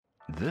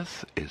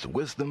This is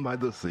Wisdom by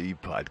the Sea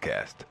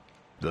podcast,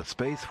 the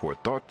space for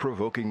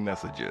thought-provoking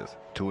messages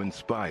to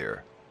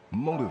inspire,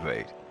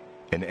 motivate,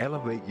 and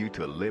elevate you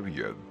to live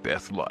your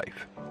best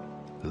life.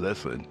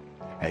 Listen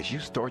as you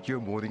start your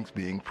mornings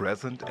being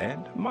present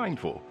and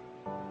mindful.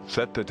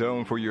 Set the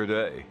tone for your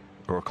day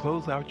or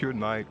close out your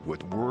night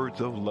with words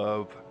of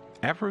love,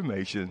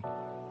 affirmation,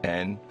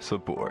 and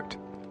support.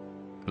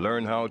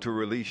 Learn how to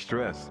release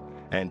stress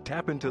and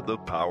tap into the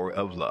power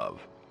of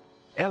love.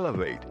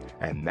 Elevate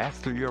and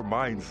master your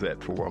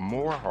mindset for a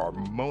more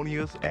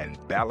harmonious and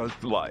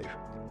balanced life.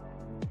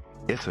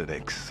 It's an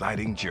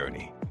exciting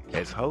journey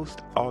as host,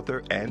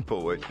 author, and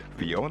poet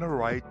Fiona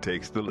Wright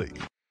takes the lead.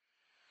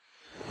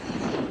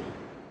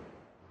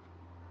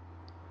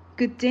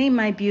 Good day,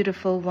 my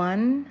beautiful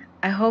one.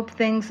 I hope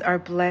things are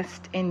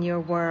blessed in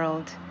your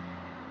world.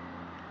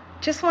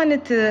 Just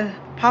wanted to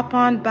pop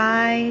on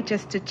by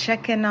just to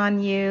check in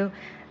on you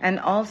and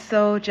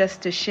also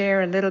just to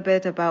share a little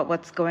bit about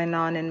what's going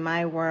on in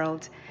my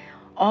world.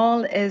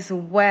 All is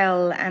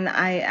well, and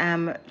I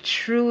am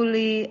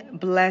truly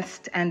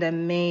blessed and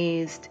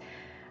amazed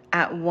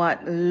at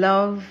what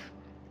love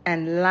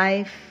and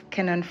life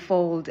can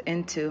unfold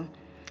into.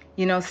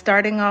 You know,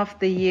 starting off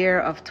the year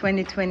of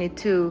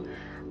 2022,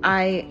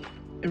 I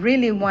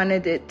really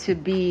wanted it to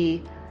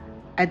be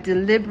a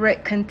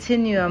deliberate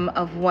continuum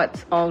of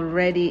what's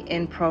already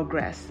in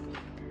progress.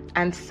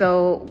 And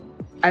so,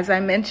 as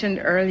I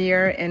mentioned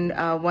earlier in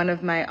one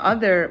of my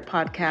other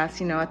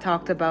podcasts, I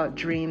talked about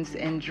dreams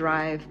in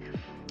drive,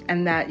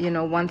 and that,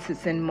 once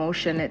it's in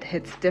motion, it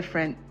hits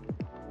different.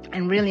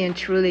 And really and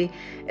truly,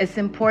 it's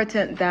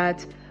important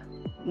that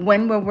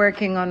when we're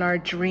working on our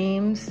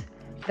dreams,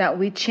 that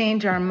we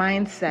change our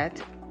mindset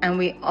and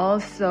we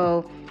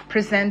also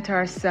present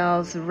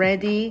ourselves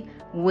ready,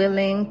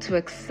 willing to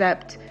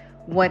accept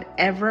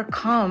whatever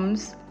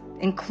comes,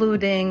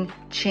 including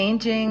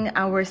changing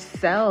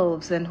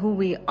ourselves and who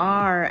we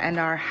are and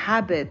our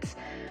habits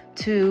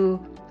to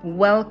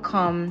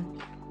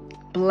welcome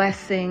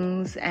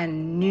blessings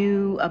and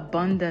new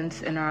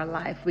abundance in our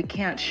life. We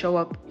can't show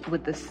up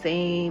with the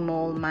same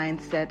old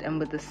mindset and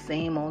with the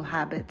same old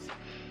habits.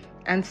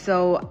 And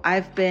so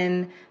I've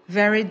been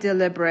very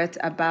deliberate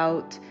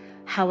about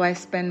how I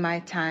spend my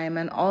time,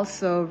 and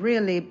also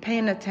really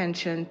paying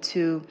attention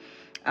to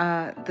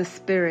the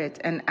spirit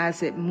and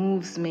as it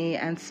moves me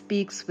and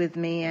speaks with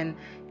me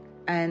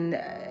and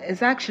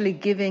is actually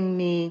giving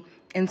me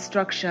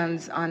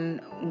instructions on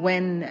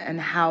when and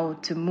how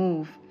to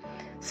move.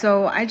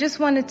 So I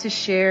just wanted to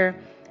share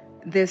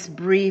this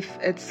brief,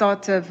 it's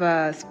sort of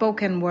a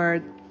spoken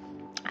word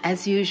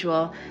as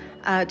usual,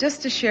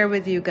 just to share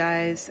with you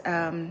guys.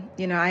 I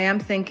am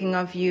thinking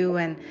of you,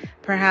 and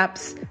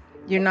perhaps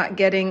you're not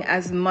getting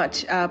as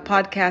much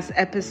podcast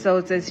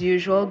episodes as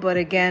usual, but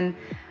again,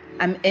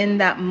 I'm in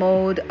that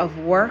mode of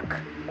work,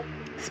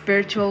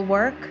 spiritual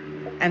work,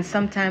 and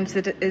sometimes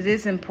it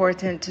is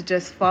important to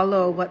just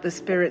follow what the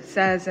Spirit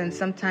says, and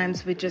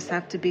sometimes we just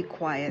have to be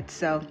quiet.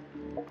 So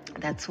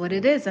that's what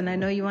it is, and I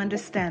know you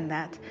understand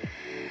that.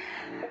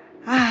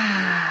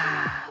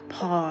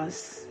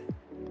 Pause.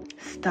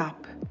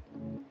 Stop.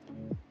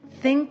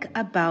 Think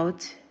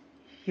about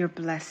your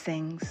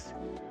blessings,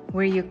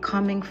 where you're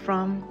coming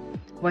from,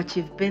 what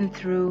you've been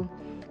through,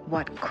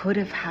 what could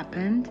have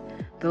happened,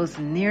 those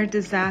near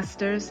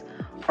disasters,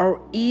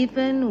 or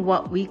even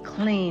what we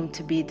claim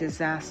to be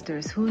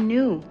disasters. Who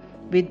knew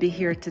we'd be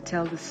here to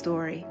tell the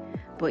story?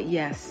 But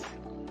yes,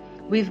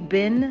 we've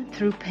been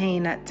through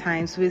pain at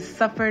times. We've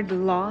suffered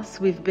loss.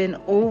 We've been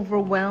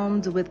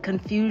overwhelmed with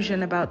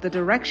confusion about the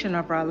direction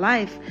of our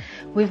life.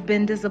 We've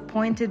been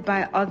disappointed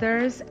by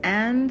others.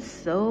 And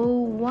so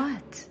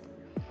what?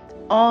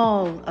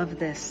 All of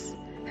this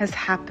has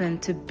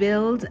happened to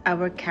build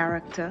our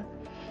character.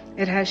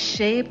 It has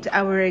shaped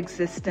our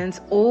existence,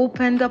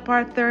 opened up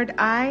our third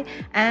eye,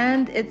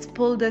 and it's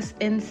pulled us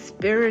in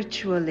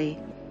spiritually,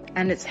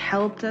 and it's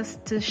helped us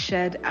to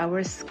shed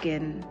our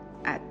skin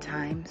at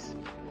times.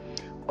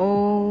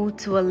 Oh,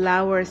 to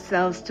allow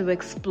ourselves to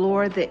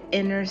explore the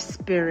inner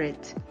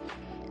spirit.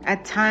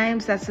 At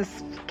times, that's a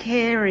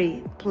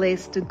scary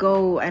place to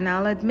go, and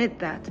I'll admit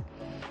that.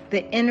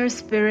 The inner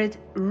spirit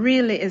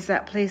really is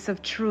that place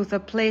of truth, a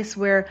place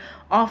where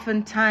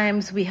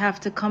oftentimes we have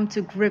to come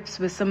to grips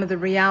with some of the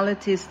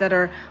realities that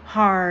are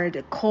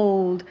hard,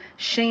 cold,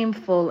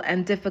 shameful,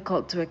 and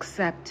difficult to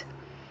accept.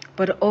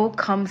 But oh,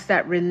 comes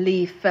that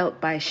relief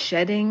felt by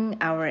shedding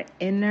our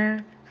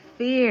inner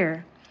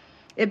fear.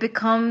 It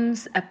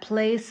becomes a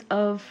place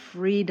of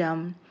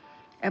freedom,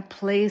 a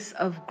place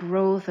of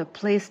growth, a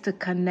place to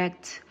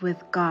connect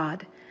with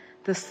God,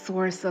 the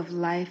source of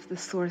life, the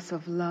source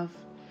of love.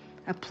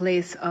 A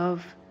place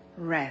of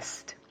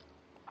rest.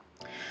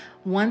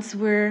 Once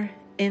we're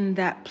in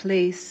that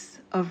place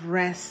of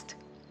rest,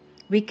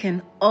 we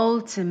can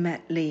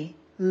ultimately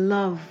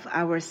love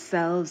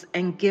ourselves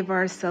and give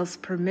ourselves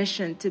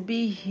permission to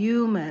be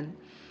human.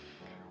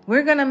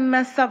 We're going to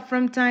mess up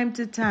from time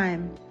to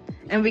time,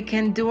 and we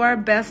can do our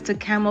best to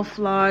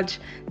camouflage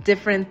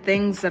different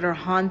things that are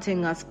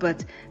haunting us,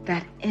 but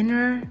that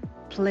inner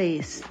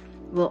place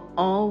will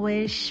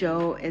always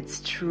show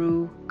its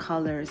true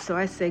colors. So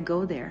I say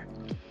go there.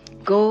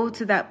 Go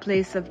to that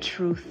place of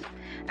truth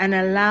and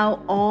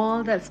allow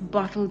all that's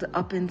bottled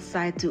up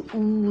inside to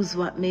ooze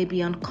what may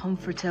be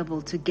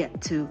uncomfortable to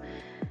get to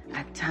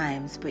at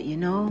times. But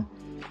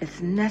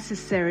it's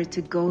necessary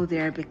to go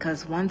there,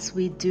 because once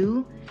we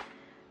do,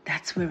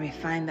 that's where we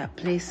find that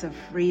place of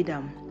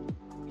freedom.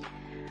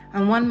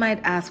 And one might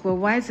ask, well,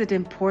 why is it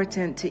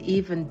important to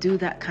even do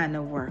that kind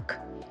of work?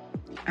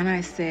 And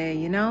I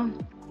say,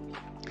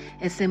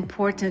 it's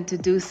important to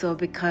do so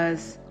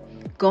because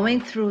going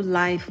through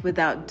life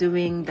without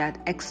doing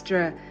that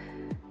extra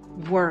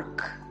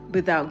work,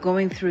 without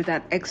going through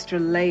that extra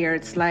layer,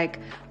 it's like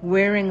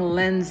wearing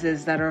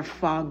lenses that are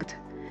fogged.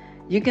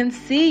 You can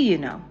see,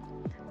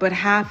 but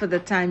half of the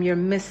time you're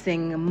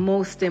missing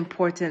most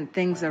important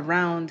things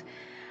around.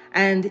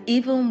 And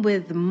even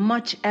with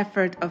much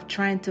effort of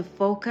trying to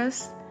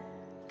focus,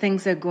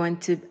 things are going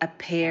to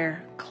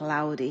appear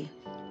cloudy.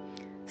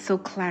 So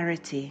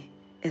clarity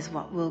is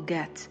what we'll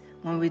get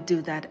when we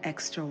do that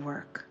extra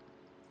work.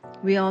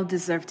 We all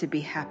deserve to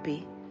be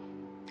happy,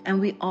 and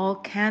we all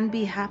can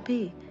be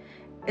happy.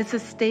 It's a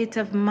state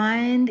of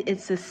mind.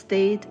 It's a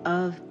state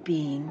of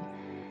being.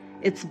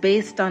 It's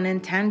based on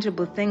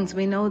intangible things.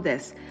 We know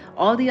this.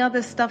 All the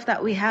other stuff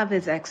that we have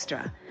is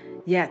extra.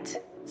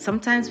 Yet,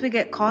 sometimes we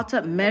get caught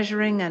up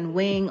measuring and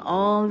weighing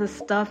all the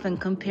stuff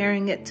and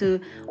comparing it to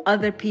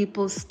other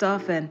people's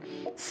stuff. And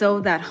so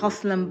that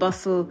hustle and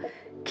bustle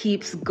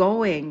keeps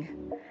going.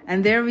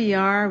 And there we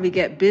are, we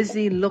get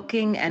busy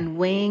looking and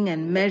weighing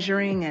and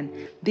measuring and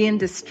being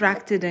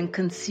distracted and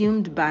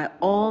consumed by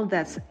all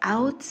that's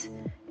out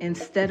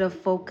instead of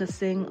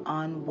focusing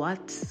on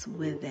what's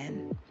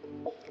within.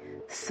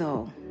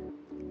 So,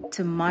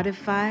 to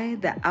modify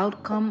the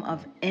outcome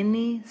of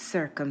any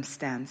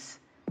circumstance,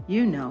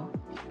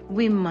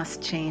 we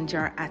must change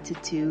our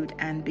attitude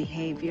and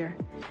behavior.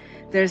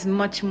 There's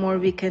much more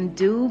we can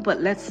do,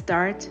 but let's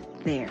start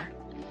there.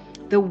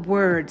 The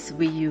words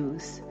we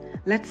use,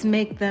 let's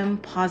make them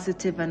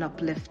positive and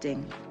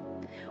uplifting.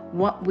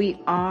 What we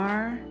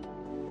are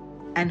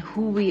and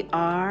who we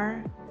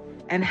are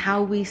and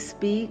how we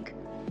speak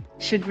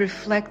should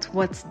reflect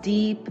what's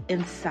deep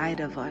inside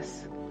of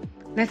us.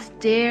 Let's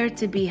dare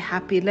to be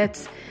happy.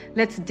 Let's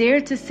dare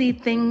to see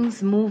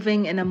things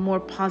moving in a more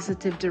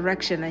positive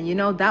direction.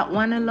 And that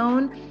one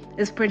alone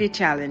is pretty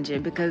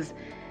challenging, because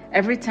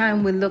every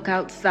time we look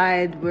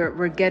outside,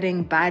 we're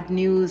getting bad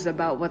news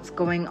about what's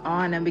going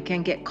on, and we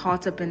can get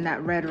caught up in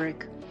that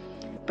rhetoric.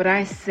 But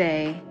I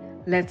say,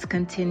 let's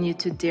continue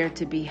to dare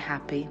to be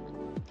happy.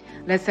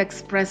 Let's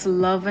express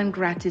love and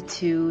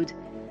gratitude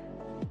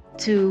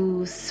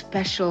to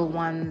special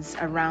ones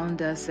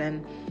around us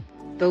and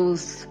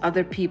those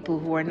other people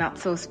who are not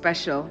so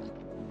special.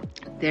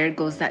 There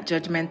goes that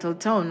judgmental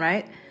tone,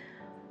 right?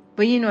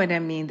 But you know what I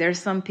mean. There's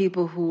some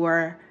people who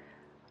are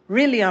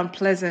really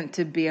unpleasant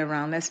to be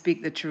around. Let's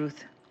speak the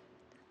truth.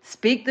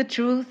 Speak the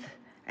truth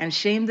and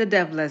shame the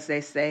devil, as they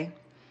say.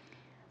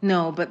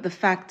 No, but the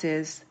fact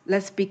is,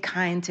 let's be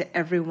kind to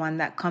everyone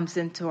that comes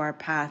into our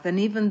path, and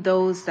even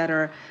those that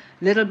are a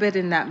little bit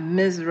in that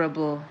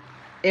miserable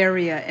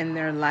area in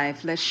their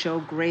life. Let's show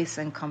grace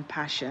and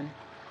compassion.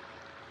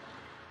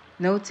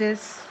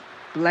 Notice,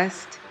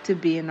 blessed to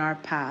be in our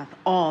path.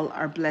 All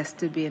are blessed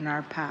to be in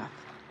our path,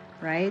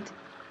 right?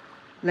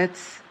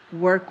 Let's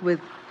work with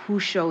who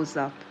shows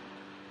up,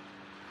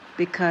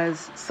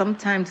 because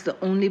sometimes the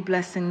only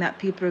blessing that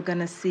people are going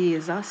to see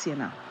is us,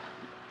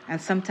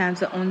 And sometimes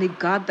the only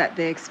God that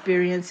they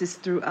experience is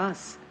through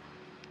us.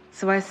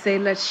 So I say,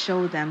 let's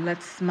show them,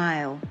 let's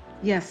smile.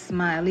 Yes,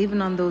 smile. Even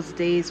on those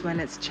days when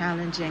it's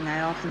challenging,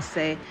 I often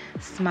say,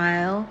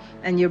 smile,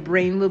 and your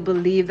brain will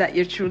believe that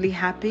you're truly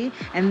happy.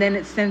 And then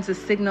it sends a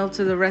signal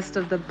to the rest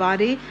of the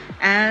body.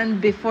 And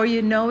before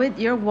you know it,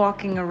 you're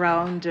walking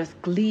around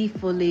just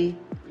gleefully,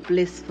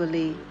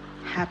 blissfully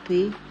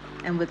happy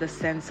and with a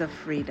sense of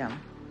freedom.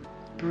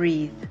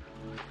 Breathe.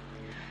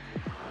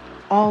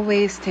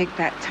 Always take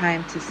that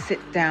time to sit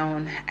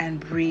down and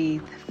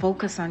breathe.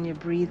 Focus on your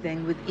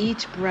breathing. With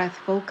each breath,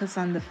 focus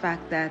on the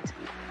fact that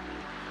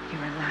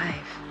you're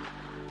alive.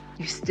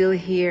 You're still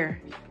here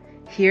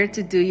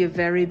to do your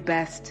very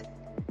best.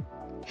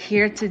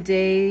 Here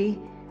today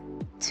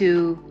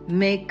to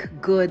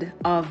make good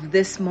of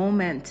this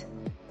moment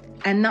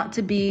and not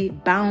to be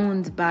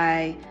bound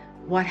by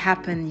what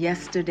happened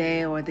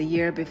yesterday or the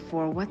year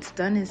before. What's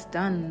done is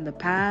done. The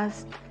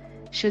past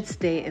should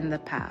stay in the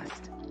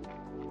past.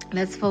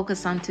 Let's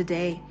focus on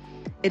today.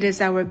 It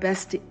is our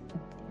best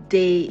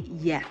day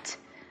yet.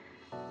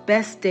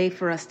 Best day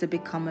for us to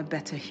become a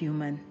better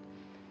human.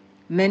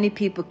 Many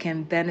people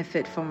can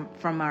benefit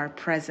from our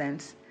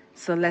presence.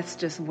 So let's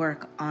just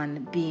work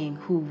on being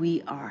who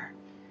we are.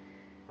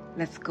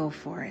 Let's go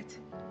for it.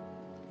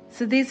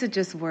 So these are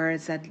just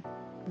words I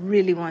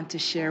really want to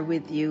share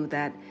with you,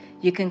 that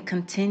you can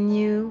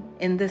continue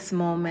in this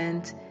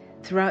moment,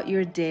 throughout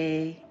your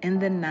day, in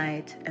the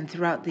night, and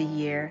throughout the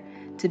year,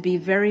 to be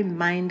very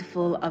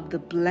mindful of the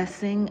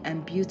blessing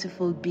and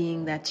beautiful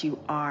being that you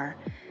are,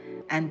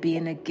 and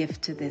being a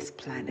gift to this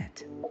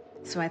planet.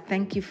 So I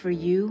thank you for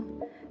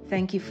you.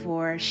 Thank you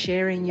for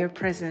sharing your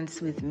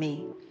presence with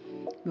me.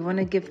 We want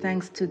to give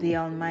thanks to the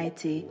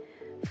Almighty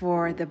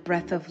for the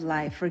breath of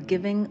life, for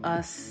giving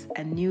us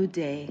a new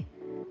day,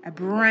 a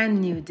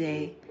brand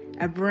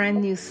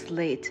new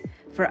slate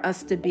for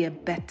us to be a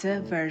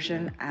better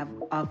version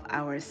of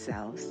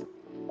ourselves.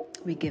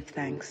 We give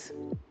thanks.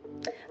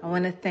 I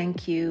want to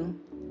thank you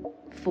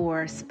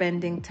for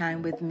spending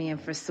time with me and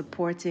for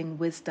supporting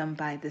Wisdom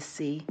by the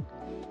Sea.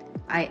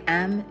 I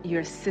am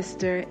your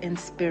sister in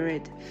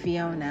spirit,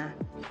 Fiona.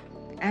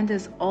 And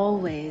as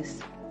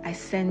always, I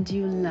send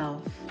you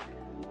love.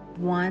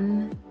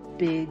 One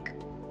big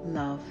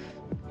love.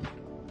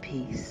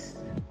 Peace.